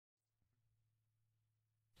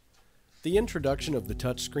The introduction of the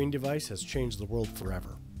touchscreen device has changed the world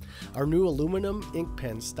forever. Our new aluminum, ink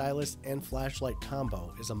pen, stylus, and flashlight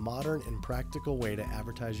combo is a modern and practical way to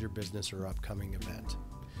advertise your business or upcoming event.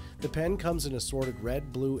 The pen comes in assorted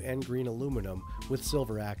red, blue, and green aluminum with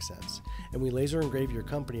silver accents, and we laser engrave your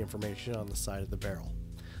company information on the side of the barrel.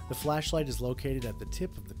 The flashlight is located at the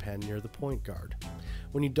tip of the pen near the point guard.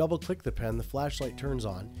 When you double-click the pen, the flashlight turns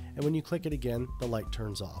on, and when you click it again, the light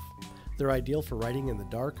turns off. They're ideal for writing in the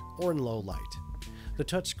dark or in low light. The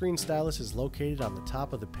touchscreen stylus is located on the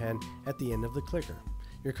top of the pen at the end of the clicker.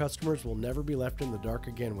 Your customers will never be left in the dark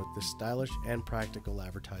again with this stylish and practical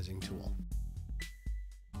advertising tool.